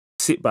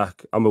sit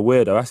back. I'm a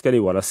weirdo. Ask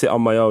anyone. I sit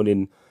on my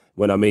own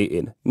when I'm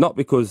eating. Not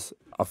because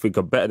I think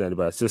I'm better than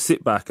anybody else. Just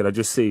sit back and I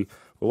just see,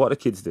 well, what are the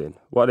kids doing?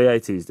 What are the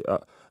 80s doing?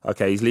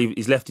 Okay,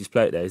 he's left his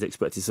plate there. He's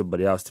expecting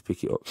somebody else to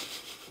pick it up.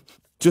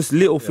 Just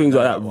little things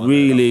like that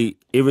really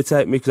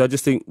irritate me because I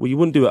just think, well, you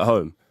wouldn't do it at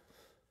home.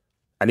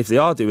 And if they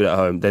are doing it at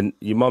home, then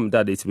your mum and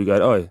dad need to be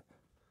going, oh,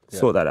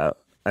 sort that out.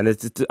 And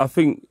I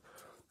think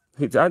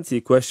to answer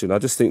your question, I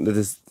just think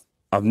that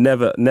I've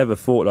never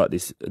thought like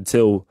this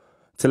until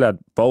I had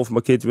both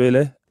my kids,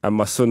 really. And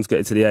my son's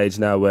getting to the age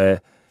now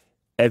where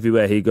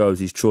everywhere he goes,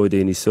 he's Troy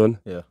Deeney's son.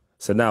 Yeah.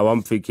 So now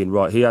I'm thinking,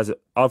 right,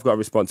 I've got a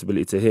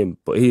responsibility to him,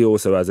 but he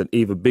also has an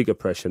even bigger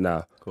pressure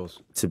now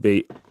to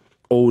be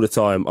all the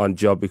time on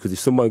job, because if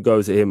someone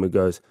goes at him and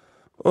goes,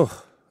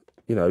 oh,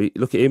 you know,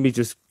 look at him, he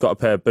just got a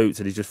pair of boots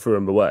and he just threw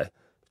them away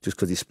just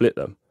because he split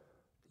them.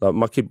 Like,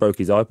 my kid broke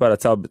his iPad. I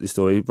tell this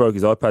story. He broke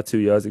his iPad 2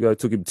 years ago. It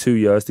took him 2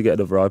 years to get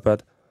another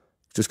iPad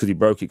just because he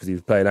broke it because he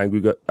was playing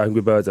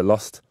Angry Birds and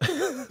lost. Do you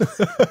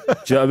know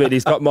what I mean?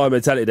 He's got my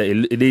mentality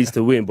that he needs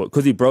to win, but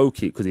because he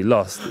broke it, because he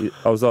lost,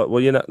 I was like, well,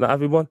 you're not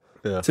having one?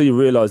 Yeah. Until you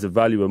realise the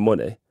value of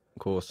money. Of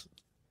course.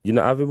 You're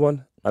not having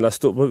one? And I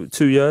stuck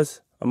 2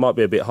 years. I might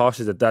be a bit harsh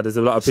as a dad. There's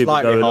a lot of people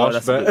slightly going,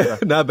 harsh,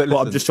 but, no, but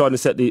I'm just trying to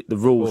set the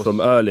rules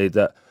from early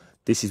that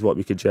this is what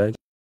we can change.